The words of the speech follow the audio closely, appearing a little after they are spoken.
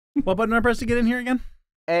What button do I press to get in here again?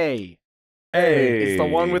 A. Hey. It's the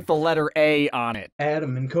one with the letter A on it.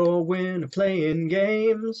 Adam and Corwin are playing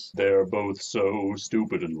games. They're both so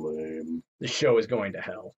stupid and lame. The show is going to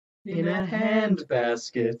hell. In a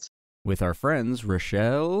handbasket. With our friends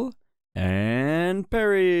Rochelle and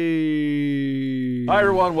Perry. Hi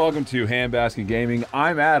everyone, welcome to HandbasketGaming.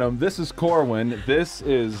 I'm Adam. This is Corwin. This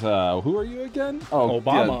is who are you again? Oh,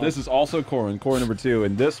 Obama. Yeah, this is also Corwin number 2,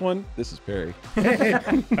 and this is Perry.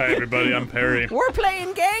 Hi everybody, I'm Perry. We're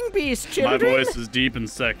playing Gang Beast, My children. voice is deep and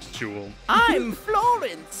sexual. I'm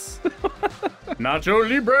Florence. Nacho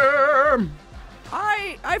Libre!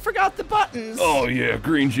 I forgot the buttons. Oh yeah,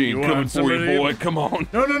 Green Jean You coming want for you, somebody? boy. Come on.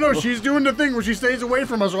 No, she's doing the thing where she stays away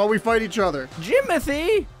from us while we fight each other.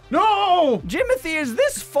 Jimothy. No! Jimothy, is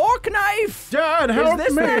this fork knife? Dad, Is help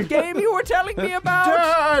this me! that game you were telling me about?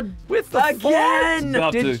 Dad! With the Again!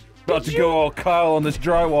 About Did to you- go all Kyle on this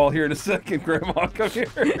drywall here in a second, Grandma. Come here.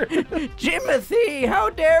 Jimothy, how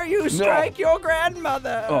dare you strike your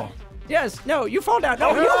grandmother? Oh. Yes, no, you fall down.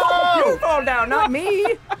 No, No! you fall down, not me.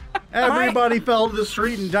 Everybody fell to the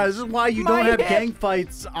street and died. This is why you My don't have hip. gang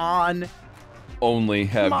fights on. Only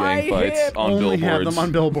have My gang fights hip. on Only billboards. have them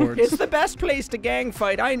on billboards. It's the best place to gang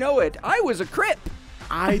fight. I know it. I was a Crip.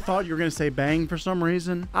 I thought you were gonna say bang for some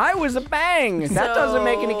reason. I was a bang. That doesn't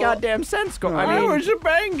make any goddamn sense. I was a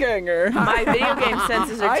bang ganger. My video game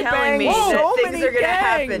senses are I telling me banged that so things many are gonna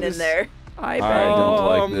happen in gangs. there. I I banged. don't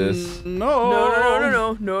like this. No.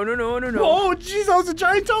 No. Oh, jeez, that was a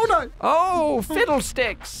giant donut. Oh,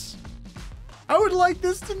 fiddlesticks. I would like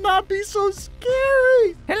this to not be so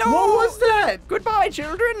scary. Hello. What was that? Goodbye,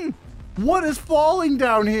 children. What is falling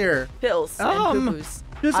down here? Pills and poo-poos.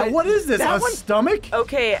 What is this? that A one- stomach?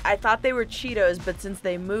 Okay, I thought they were Cheetos, but since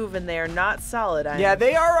they move and they are not solid, Yeah,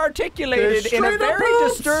 they are articulated They're in a straight up very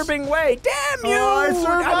poops. disturbing way. Damn you! Oh, I I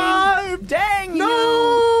survived. mean, dang No!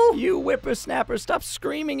 you! You whippersnapper, stop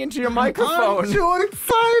screaming into your microphone. I'm too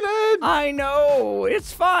excited. I know.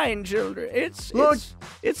 It's fine, children. Look.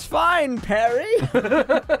 It's fine, Perry.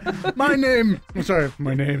 My name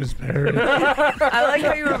is Perry. I like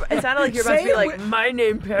how you were. It sounded like you were about to Say be it like, "My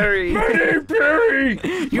name Perry." My name Perry!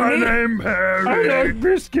 You need- name Perry! I like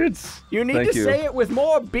biscuits! You need Thank to you. say it with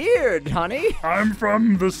more beard, honey. I'm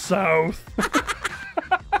from the south.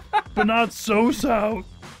 But not so south.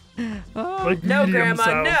 Like No, medium Grandma,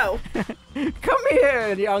 south. no. Come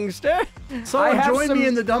here, youngster. Someone have join some- me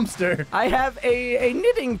in the dumpster. I have a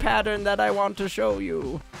knitting pattern that I want to show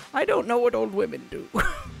you. I don't know what old women do.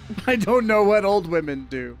 I don't know what old women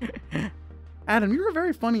do. Adam, you're a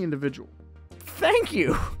very funny individual. Thank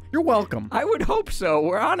you. You're welcome. I would hope so.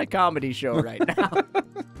 We're on a comedy show right now.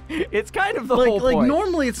 It's kind of the whole Like point.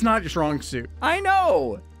 normally it's not your strong suit. I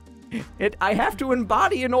know. I have to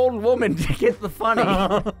embody an old woman to get the funny.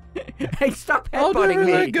 Hey, stop headbutting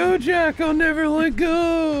me. go, Jack. I'll never let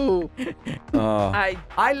go. I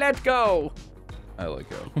I let go. I let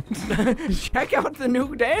go. Check out the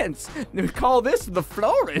new dance. We call this the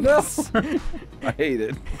Florence. I hate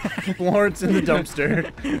it. Florence in the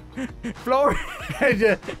dumpster. Florence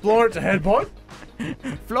a headbutt?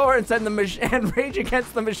 Florence and and Rage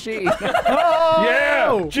Against the Machine.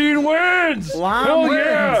 Yeah! Gene wins! Lime Hell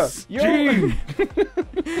wins. yeah! Gene!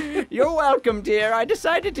 You're welcome, dear. I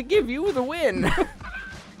decided to give you the win. how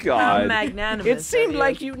God. magnanimous. It seemed of you.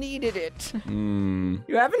 like you needed it.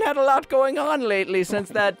 You haven't had a lot going on lately since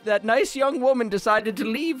that nice young woman decided to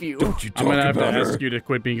leave you. I'm gonna have to ask you to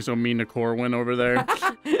quit being so mean to Corwin over there.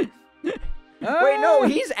 Wait, no,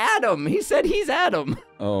 he's Adam. He said he's Adam.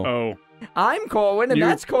 Oh. Oh, I'm Corwin, and You-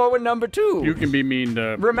 that's Corwin number 2. you can be mean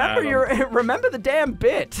to Remember Adam. remember the damn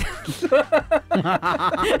bit.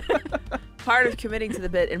 Part of committing to the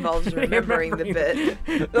bit involves remembering the bit.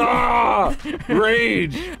 Ah!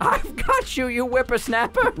 Rage! I've got you, you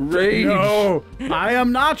whippersnapper. Rage! No, I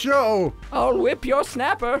am Nacho. I'll whip your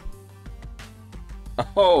snapper. Oh!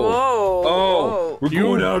 Whoa. Oh! We're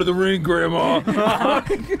going out of the ring, Grandma!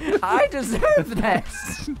 I deserve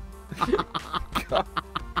this.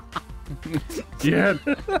 Yeah.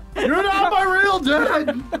 You're not my real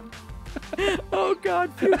dad. Oh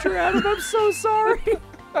God, future Adam, I'm so sorry.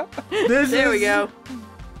 There we go.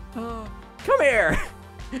 Come here.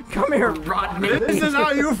 Come here, Rodney. This is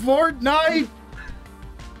how you Fortnite.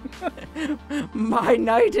 My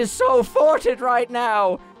night is so forted right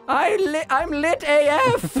now. I'm lit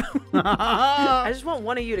AF. I just want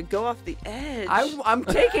one of you to go off the edge. I'm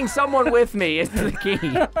taking someone with me. Is the key.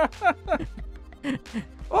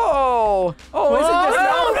 Oh,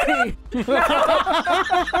 isn't this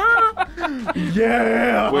lovely?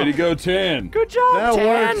 Yeah. Way to go, Tan! Good job, That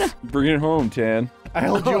Tan. works. Bring it home, Tan. I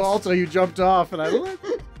held you all till you jumped off, and I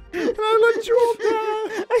let you all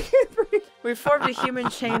down. I We formed a human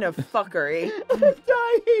chain of fuckery. I'm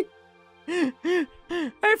dying.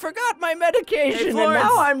 I forgot my medication, Hey, and Florence.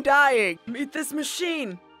 now I'm dying. Meet this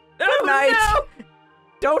machine. Good night.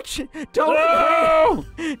 Don't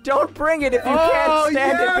bring it if you can't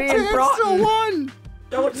stand it being brought. It's the one.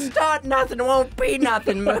 Don't start nothing, won't be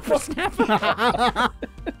nothing.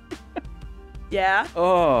 Yeah.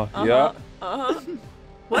 Oh, yeah.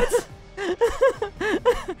 What?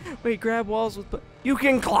 Wait, grab walls with. You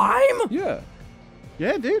can climb? Yeah.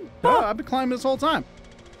 Yeah, dude. Oh, I've been climbing this whole time.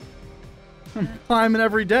 I'm climbing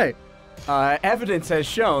every day. Evidence has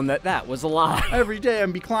shown that that was a lie. Every day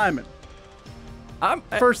I'm be climbing.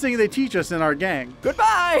 First thing they teach us in our gang.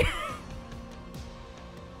 Goodbye.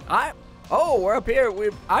 We're up here.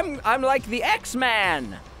 I'm like the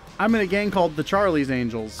X-Man. I'm in a gang called the Charlie's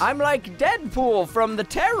Angels. I'm like Deadpool from the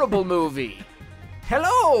Terrible movie.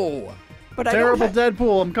 Hello. But Terrible I don't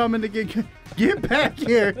Deadpool. I'm coming to get back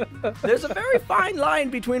here. There's a very fine line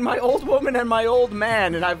between my old woman and my old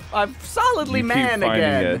man, and I've solidly You keep man finding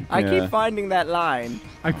again. it, I yeah. keep finding that line.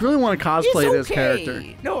 I really want to cosplay It's this okay. character.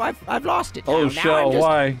 No, I've lost it. Oh, now. Shell, I'm just-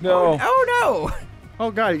 why? No. Oh no.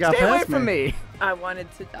 Oh god, you got Stay away past from me. I wanted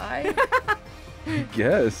to die.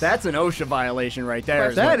 Yes. That's an OSHA violation right there.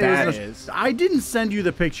 Is That what that is. is. I didn't send you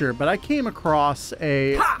the picture, but I came across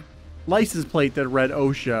a license plate that read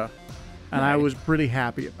OSHA, and I was pretty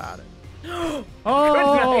happy about it.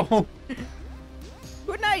 Oh,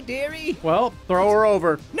 Good night, dearie. well, throw her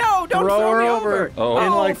over. No, don't Throw throw her me over. Oh.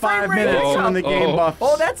 In like frame 5 rate minutes hiccup. when the game buffs.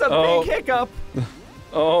 Oh, that's a Oh. big hiccup.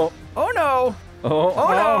 Oh. Oh no. Oh. Oh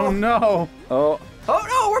no. Oh no! Oh. Oh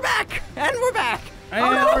no, we're back. And we're back. And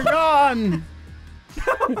Oh, no. we're gone.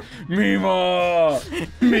 Mima.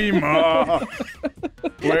 Mima,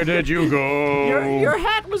 where did you go? Your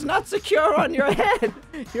hat was not secure on your head.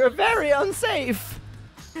 You're very unsafe.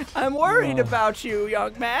 I'm worried about you,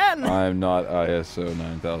 young man. I'm not ISO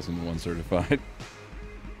 9001 certified.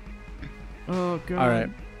 Oh god. All right.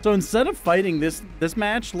 So instead of fighting this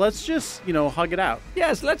match, let's just hug it out.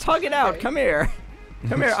 Yes, let's hug it out. Come here.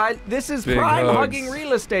 Come here. This is Big prime hugs. hugging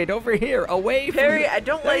real estate over here, away from. Perry, I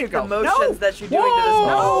don't There you like the go. motions No. that you're doing to this mouse.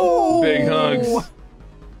 No. Big hugs.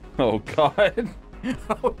 Oh God.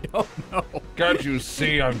 Oh no, no. Can't you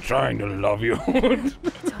see I'm trying to love you?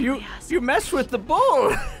 You mess with the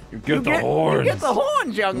bull. You get the horns. You get the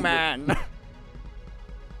horns, young man.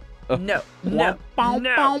 No, no, Bow,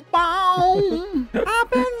 no. bow, bow. I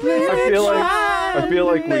feel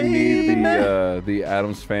like we need the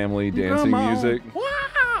Addams Family dancing Come on. music.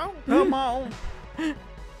 Wow. Come on.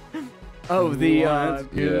 Oh, the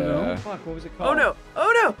Yeah. fuck, what was it Oh called? no,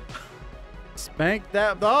 oh no. Spank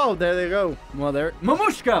that. Oh, there they go. Well, there.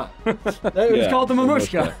 Mamushka. It's Yeah, called the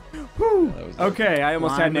Mamushka. Whew. That was it. Okay, I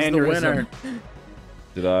almost had Lime an is the aneurysm. winner.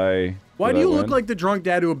 Did I? Why did do I you win? look like the drunk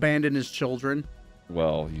dad who abandoned his children?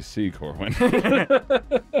 Well, you see, Corwin.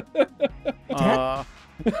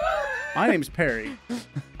 My name's Perry.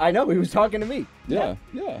 I know he was talking to me. yeah.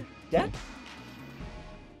 Yeah.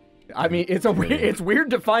 I mean, it's weird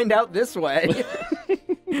to find out this way.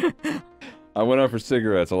 I went out for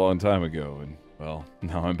cigarettes a long time ago, and well,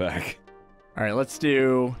 now I'm back. All right, let's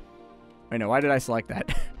do. Wait, no, why did I select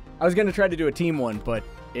that? I was gonna try to do a team one, but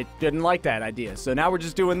it didn't like that idea. So now we're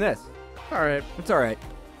just doing this. All right. It's all right.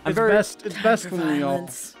 It's best when we all.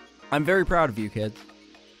 Violence. I'm very proud of you, kid.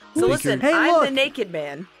 So listen, Hey, I'm look. the naked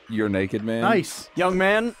man. You're naked, man. Nice. Young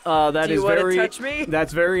man, that Do is you want very. to touch me?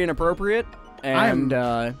 That's very inappropriate, and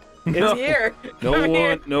It's here. No Come here.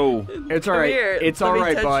 one. No. it's all Come right. here. It's Let all me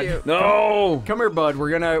right, touch bud. you. No. Come here, bud.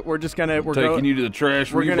 We're just gonna Taking you to the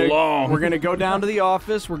trash where you belong. We're gonna go down to the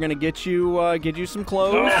office. We're gonna get you some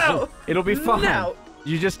clothes. No. It'll be fun. No.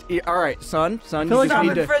 You just all right, son. feel You like just Stop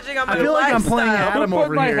need to. infringing on my I feel like I'm playing lifestyle. Adam Put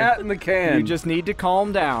over my here. hat in the can. You just need to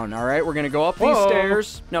calm down. All right, we're gonna go up these Whoa.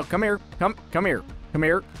 stairs. No, come here. Come here. Come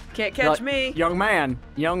here. Can't catch me. Young man.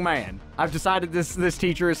 I've decided this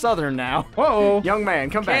teacher is Southern now. Uh-oh. Young man,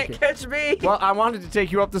 come back Can't here. catch me. Well, I wanted to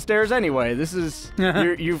take you up the stairs anyway. This is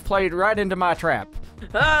you've played right into my trap.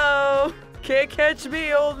 Oh, can't catch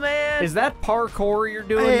me, old man. Is that parkour you're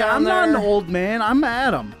doing Hey, down I'm there? not an old man. I'm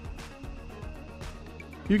Adam.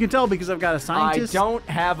 You can tell because I've got a I scientist. don't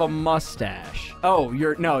have a mustache. Oh,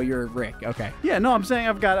 you're Rick. Okay. Yeah, no, I'm saying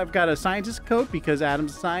I've got a scientist coat because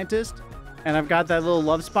Adam's a scientist, and I've got that little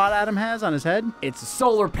love spot Adam has on his head. It's a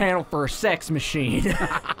solar panel for a sex machine.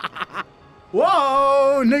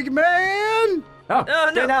 Whoa, naked man! Oh, Oh,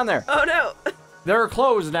 stay no. down there. Oh no. There are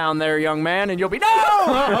clothes down there, young man, and you'll be no.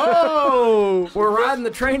 Oh! We're riding the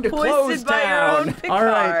train to Close Hoisted by your own Town. Picard. All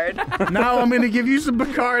right. Now I'm gonna give you some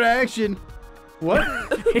Picard action. What?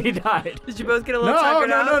 He died. Did you both get a little No, tuckered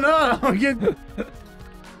no, out? no, no.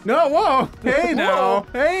 No, whoa. Hey now.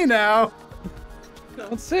 Hey now.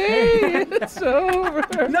 Don't say it's over.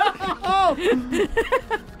 No.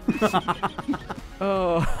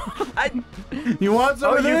 Oh. You want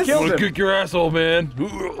some of you this? killed him. Kick your asshole, man.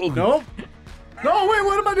 Nope. No, wait,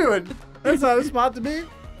 what am I doing? That's not a spot to be.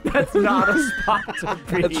 That's not a spot to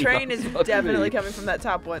be. The train is definitely coming from that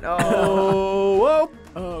top one. Oh, Oh, whoa.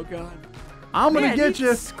 Oh god. I'm going to man, get he's you.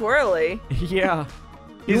 squirrely. Yeah.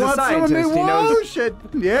 You He's a want some of me? scientist. He Whoa, knows. shit.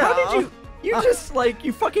 Yeah. How did you? You just like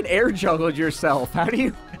you fucking air juggled yourself. How do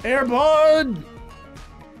you? Airbud.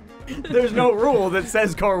 There's no rule that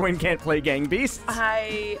says Corwin can't play Gang Beasts.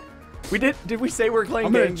 We did we say we're playing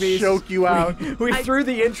I'm Gang going to Beasts? choke you out. We threw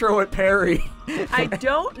the intro at Perry. I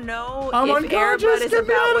don't know I'm if unconscious, Airbud is get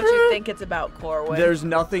me out about of what you here. think it's about, Corwin. There's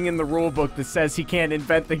nothing in the rule book that says he can't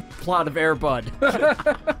invent the plot of Airbud.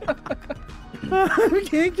 I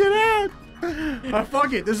can't get out.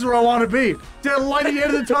 Fuck it. This is where I want to be. See the light at the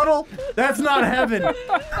end of the tunnel? That's not heaven.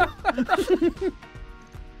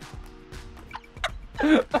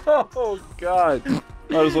 Oh God.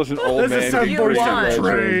 I was watching old This is man some get You greased won. by a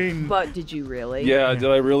train. train. But did you really? Yeah, did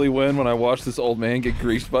I really win when I watched this old man get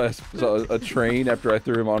greased by a train after I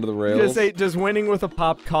threw him onto the rails? Just say, does winning with a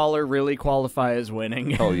pop collar really qualify as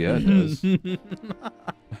winning? Oh yeah, it does.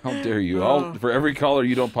 How dare you? For every collar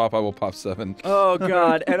you don't pop, I will pop 7. Oh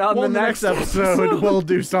god! And on Well, the next episode, we'll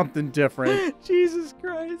do something different. Jesus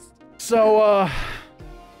Christ! So,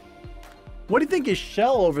 what do you think is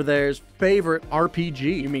Shell over there's favorite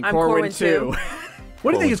RPG? You mean I'm Corwin Corwin 2?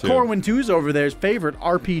 What do you think is Corwin Corwin 2's over there's favorite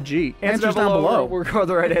RPG? Answers down below. We'll record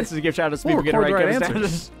the right answers to give shout outs to We'll people getting record right the right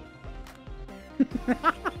answers.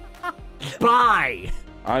 Bye!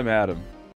 I'm Adam.